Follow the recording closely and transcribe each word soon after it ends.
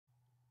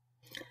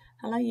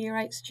Hello Year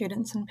 8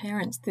 students and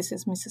parents, this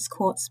is Mrs.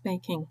 Court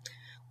speaking.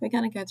 We're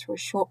going to go through a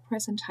short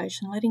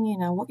presentation letting you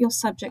know what your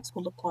subjects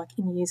will look like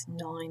in years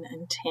 9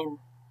 and 10.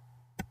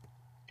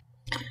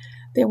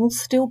 There will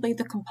still be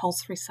the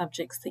compulsory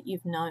subjects that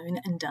you've known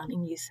and done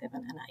in year 7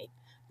 and 8.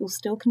 You'll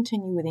still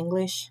continue with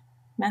English,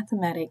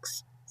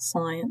 mathematics,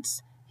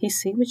 science,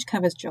 history, which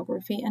covers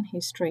geography and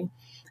history,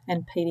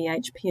 and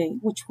PDHPE,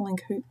 which will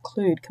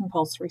include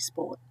compulsory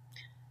sport.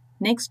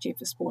 Next year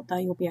for sport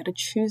day, you'll be able to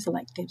choose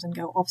electives and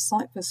go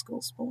off-site for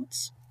school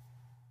sports.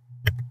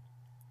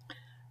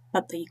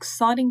 But the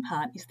exciting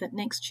part is that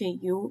next year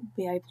you'll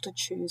be able to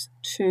choose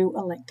 2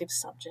 elective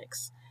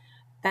subjects.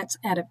 That's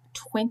out of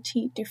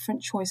 20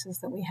 different choices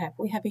that we have.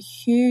 We have a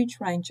huge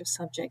range of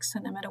subjects, so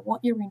no matter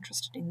what you're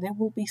interested in, there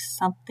will be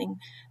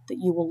something that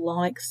you will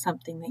like,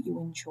 something that you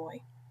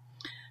enjoy.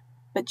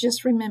 But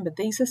just remember,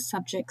 these are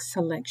subject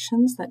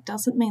selections. That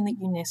doesn't mean that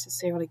you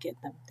necessarily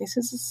get them. This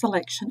is a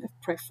selection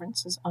of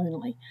preferences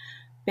only.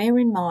 Bear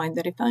in mind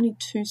that if only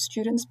 2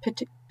 students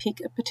pick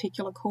a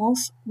particular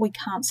course, we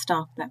can't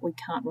staff that, we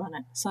can't run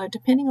it. So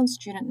depending on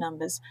student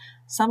numbers,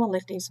 some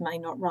electives may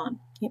not run.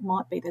 It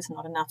might be there's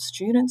not enough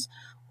students,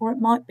 or it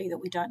might be that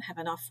we don't have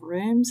enough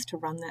rooms to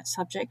run that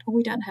subject, or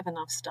we don't have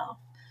enough staff.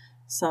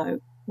 So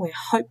we're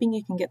hoping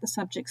you can get the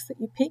subjects that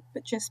you pick,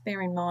 but just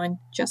bear in mind,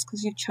 just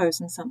because you've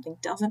chosen something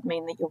doesn't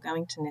mean that you're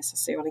going to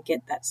necessarily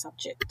get that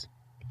subject.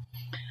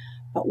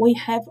 But we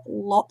have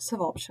lots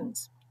of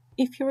options.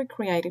 If you're a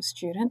creative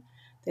student,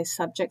 there's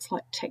subjects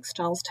like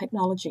textiles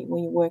technology,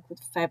 where you work with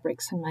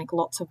fabrics and make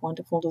lots of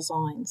wonderful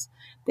designs.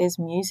 There's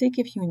music,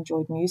 if you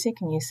enjoyed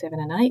music in year 7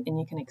 and 8, and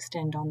you can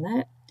extend on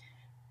that.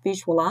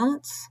 Visual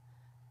arts,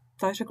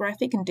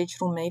 photographic and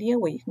digital media,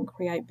 where you can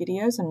create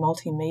videos and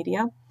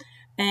multimedia.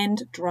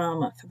 And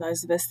drama, for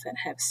those of us that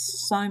have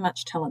so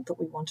much talent that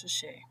we want to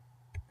share.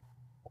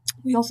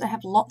 We also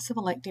have lots of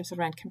electives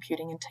around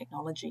computing and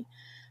technology.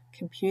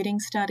 Computing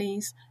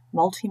studies,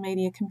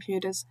 multimedia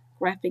computers,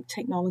 graphic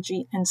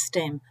technology, and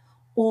STEM.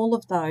 All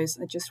of those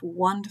are just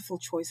wonderful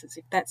choices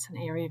if that's an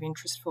area of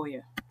interest for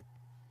you.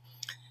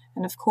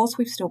 And of course,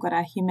 we've still got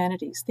our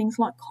humanities, things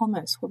like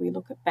commerce, where we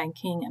look at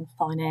banking and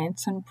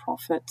finance and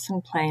profits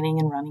and planning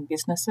and running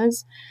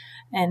businesses.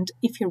 And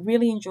if you're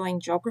really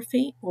enjoying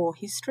geography or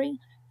history,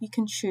 you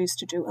can choose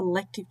to do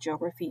elective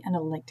geography and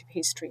elective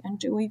history and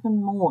do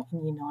even more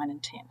in year 9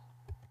 and 10.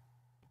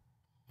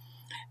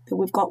 But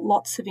we've got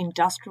lots of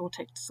industrial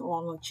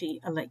technology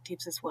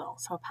electives as well.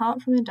 So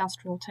apart from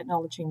industrial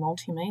technology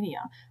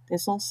multimedia,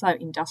 there's also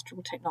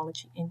industrial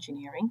technology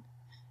engineering,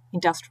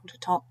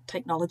 industrial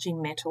technology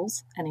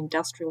metals, and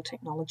industrial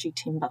technology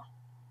timber.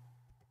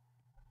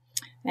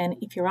 And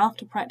if you're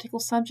after practical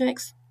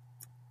subjects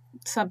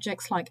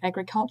like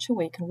agriculture,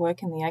 where you can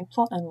work in the ag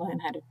plot and learn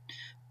how to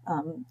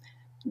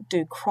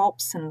do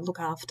crops and look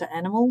after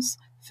animals,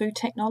 food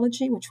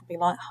technology, which will be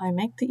like home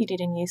ec that you did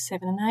in year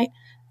 7 and 8,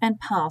 and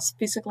PASS,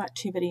 physical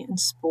activity and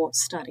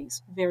sports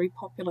studies, very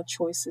popular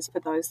choices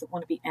for those that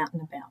want to be out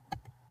and about.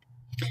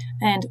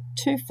 And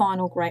 2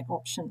 final great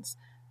options.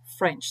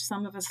 French.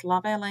 Some of us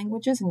love our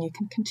languages, and you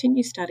can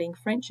continue studying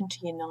French into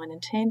year 9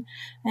 and 10.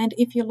 And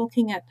if you're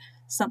looking at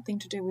something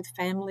to do with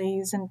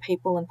families and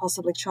people and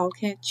possibly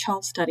childcare,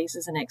 child studies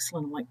is an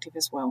excellent elective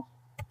as well.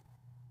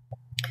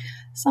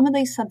 Some of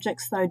these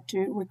subjects, though,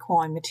 do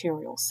require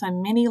materials, so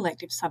many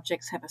elective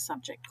subjects have a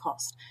subject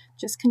cost.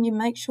 Just can you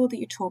make sure that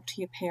you talk to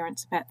your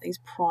parents about these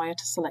prior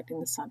to selecting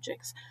the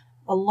subjects?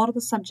 A lot of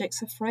the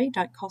subjects are free,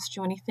 don't cost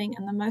you anything,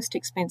 and the most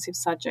expensive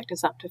subject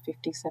is up to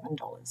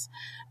 $57.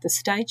 The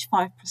Stage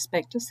 5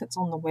 prospectus that's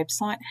on the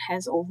website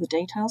has all the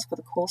details for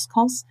the course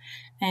costs,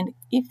 and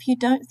if you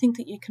don't think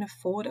that you can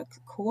afford a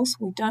course,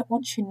 we don't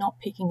want you not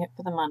picking it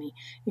for the money.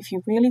 If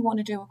you really want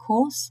to do a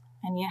course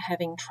and you're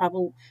having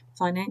trouble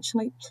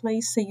financially,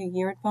 please see your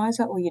year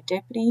advisor or your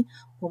deputy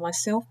or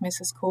myself,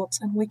 Mrs.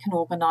 Courts, and we can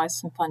organise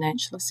some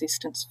financial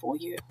assistance for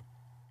you.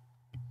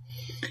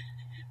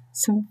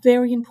 Some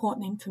very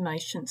important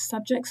information.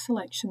 Subject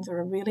selections are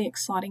a really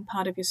exciting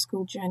part of your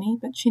school journey,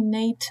 but you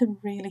need to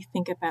really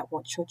think about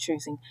what you're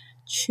choosing.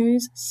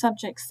 Choose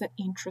subjects that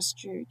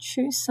interest you.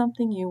 Choose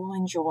something you will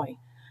enjoy.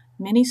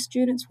 Many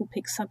students will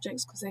pick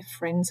subjects because their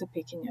friends are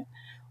picking it,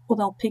 or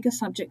they'll pick a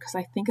subject because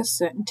they think a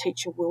certain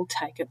teacher will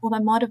take it, or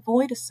they might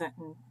avoid a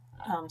certain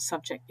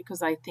subject because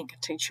they think a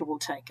teacher will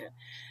take it.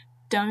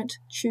 Don't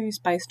choose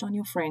based on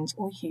your friends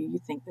or who you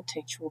think the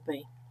teacher will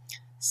be.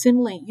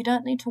 Similarly, you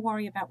don't need to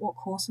worry about what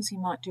courses you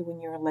might do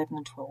when you're 11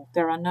 and 12.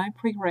 There are no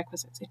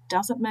prerequisites. It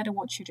doesn't matter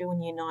what you do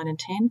in year 9 and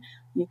 10.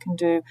 You can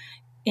do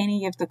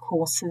any of the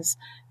courses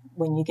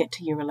when you get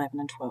to year 11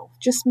 and 12.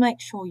 Just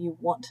make sure you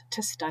want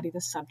to study the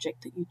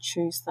subject that you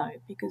choose, though,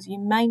 because you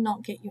may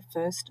not get your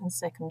first and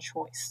second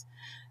choice.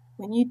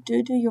 When you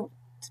do your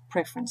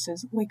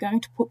preferences, we're going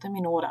to put them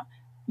in order.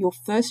 Your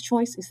first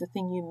choice is the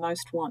thing you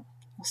most want.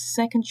 Your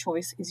second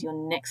choice is your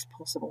next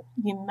possible.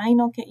 You may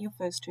not get your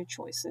first 2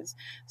 choices,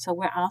 so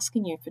we're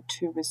asking you for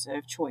 2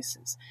 reserve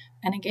choices.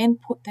 And again,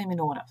 put them in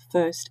order,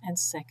 first and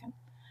second.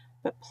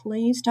 But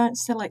please don't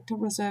select a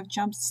reserve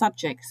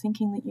subject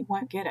thinking that you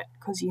won't get it,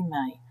 because you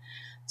may.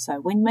 So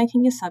when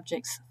making your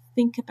subjects,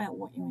 think about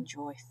what you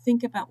enjoy,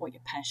 think about what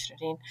you're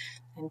passionate in,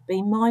 and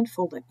be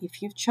mindful that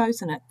if you've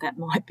chosen it, that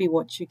might be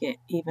what you get,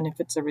 even if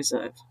it's a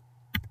reserve.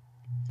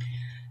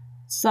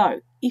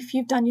 So if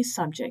you've done your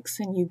subjects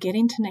and you get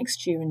into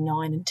next year in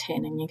 9 and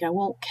 10 and you go,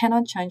 well, can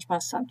I change my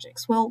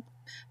subjects? Well,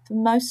 for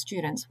most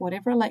students,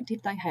 whatever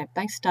elective they have,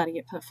 they study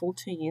it for a full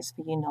 2 years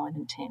for year 9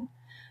 and 10.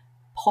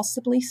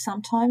 Possibly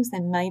sometimes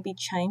there may be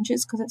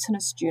changes because it's in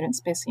a student's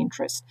best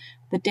interest.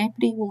 The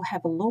deputy will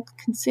have a look,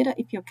 consider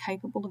if you're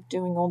capable of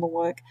doing all the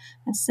work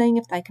and seeing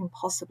if they can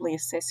possibly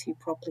assess you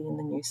properly in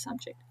the new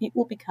subject. It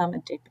will become a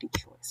deputy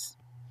choice.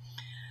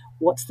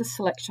 What's the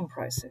selection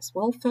process?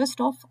 Well,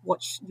 first off,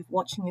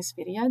 watching this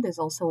video, there's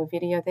also a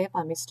video there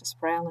by Mr.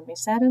 Sproul and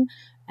Miss Adam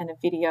and a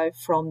video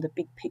from the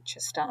Big Picture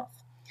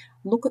staff.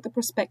 Look at the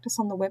prospectus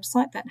on the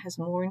website that has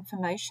more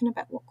information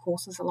about what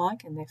courses are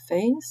like and their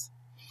fees.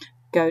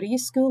 Go to your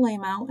school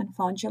email and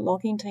find your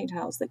login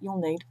details that you'll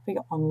need for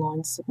your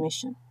online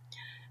submission.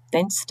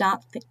 Then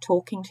start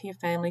talking to your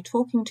family,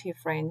 talking to your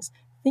friends,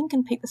 think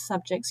and pick the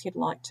subjects you'd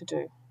like to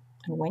do.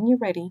 And when you're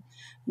ready,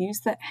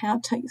 use that How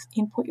to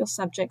Input Your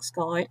Subjects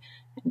guide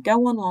and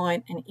go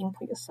online and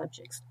input your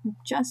subjects.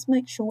 Just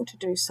make sure to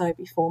do so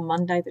before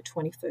Monday the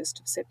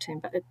 21st of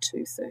September at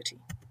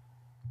 2:30.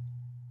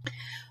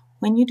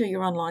 When you do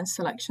your online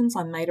selections,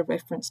 I made a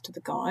reference to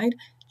the guide.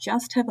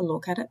 Just have a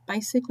look at it.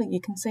 Basically,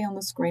 you can see on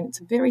the screen,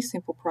 it's a very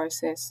simple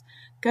process.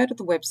 Go to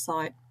the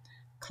website,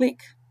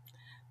 click,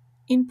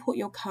 input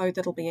your code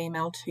that'll be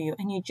emailed to you,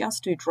 and you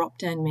just do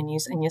drop-down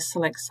menus and you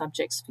select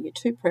subjects for your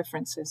 2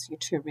 preferences, your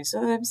 2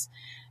 reserves.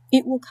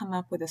 It will come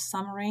up with a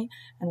summary,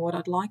 and what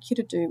I'd like you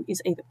to do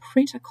is either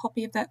print a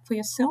copy of that for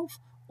yourself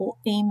or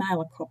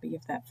email a copy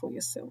of that for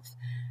yourself.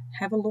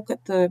 Have a look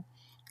at the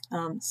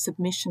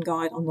submission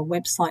guide on the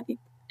website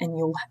and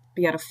you'll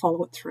be able to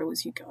follow it through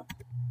as you go.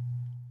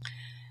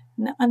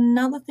 Now,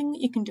 another thing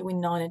that you can do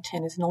in 9 and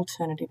 10 as an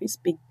alternative is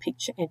Big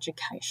Picture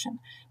Education.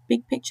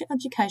 Big Picture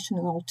Education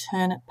is an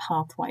alternate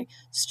pathway.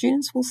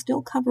 Students will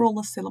still cover all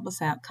the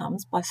syllabus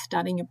outcomes by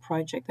studying a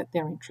project that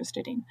they're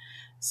interested in.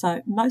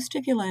 So most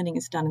of your learning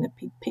is done in the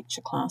Big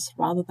Picture class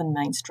rather than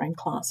mainstream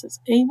classes,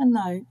 even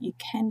though you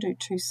can do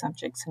 2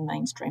 subjects in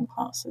mainstream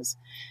classes.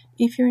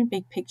 If you're in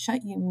Big Picture,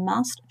 you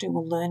must do a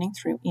learning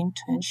through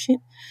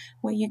internship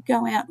where you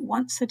go out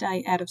once a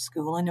day out of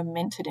school and are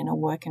mentored in a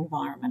work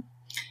environment.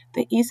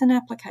 There is an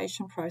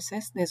application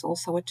process. There's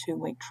also a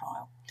 2-week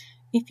trial.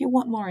 If you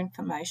want more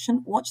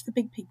information, watch the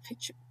Big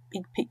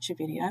Picture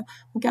video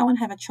or go and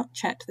have a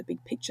chat to the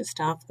Big Picture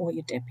staff or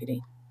your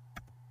deputy.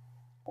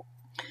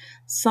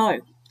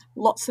 So,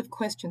 lots of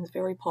questions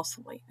very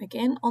possibly.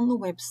 Again, on the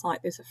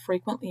website, there's a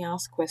frequently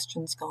asked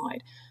questions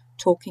guide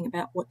talking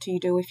about what do you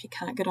do if you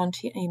can't get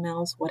onto your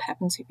emails, what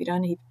happens if you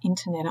don't have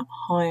internet at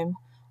home,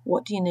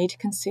 what do you need to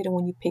consider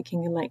when you're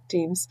picking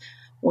electives,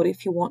 what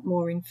if you want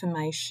more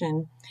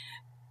information.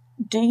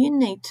 Do you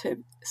need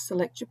to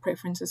select your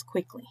preferences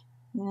quickly?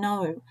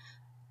 No.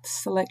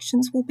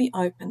 Selections will be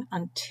open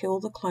until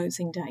the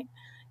closing date.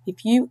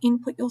 If you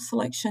input your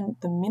selection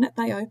the minute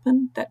they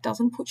open, that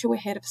doesn't put you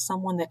ahead of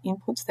someone that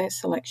inputs their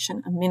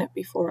selection a minute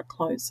before it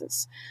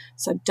closes.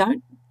 So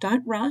don't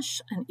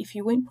rush, and if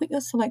you input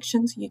your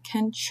selections, you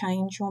can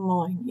change your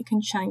mind. You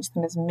can change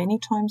them as many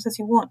times as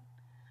you want.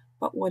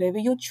 But whatever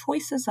your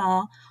choices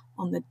are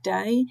on the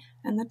day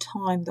and the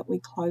time that we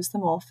close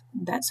them off,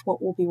 that's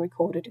what will be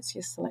recorded as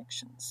your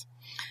selections.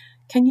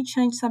 Can you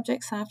change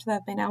subjects after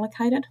they've been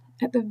allocated?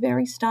 At the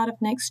very start of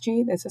next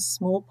year, there's a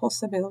small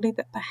possibility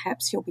that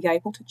perhaps you'll be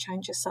able to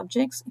change your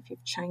subjects if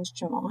you've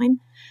changed your mind.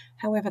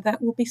 However,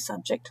 that will be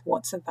subject to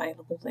what's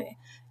available there.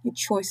 Your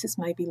choices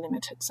may be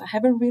limited. So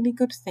have a really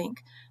good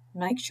think.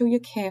 Make sure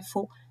you're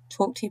careful.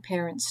 Talk to your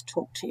parents.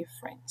 Talk to your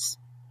friends.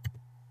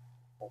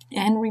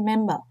 And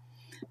remember,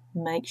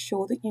 make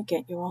sure that you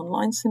get your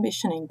online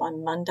submission in by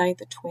Monday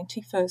the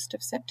 21st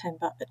of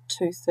September at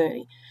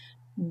 2:30.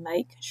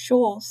 Make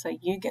sure so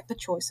you get the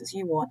choices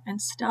you want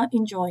and start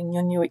enjoying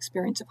your new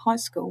experience of high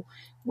school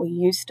where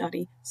you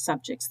study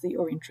subjects that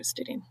you're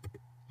interested in.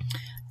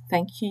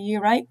 Thank you,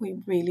 Year 8. We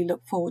really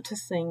look forward to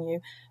seeing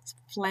you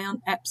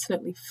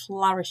absolutely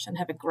flourish and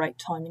have a great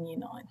time in Year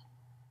 9.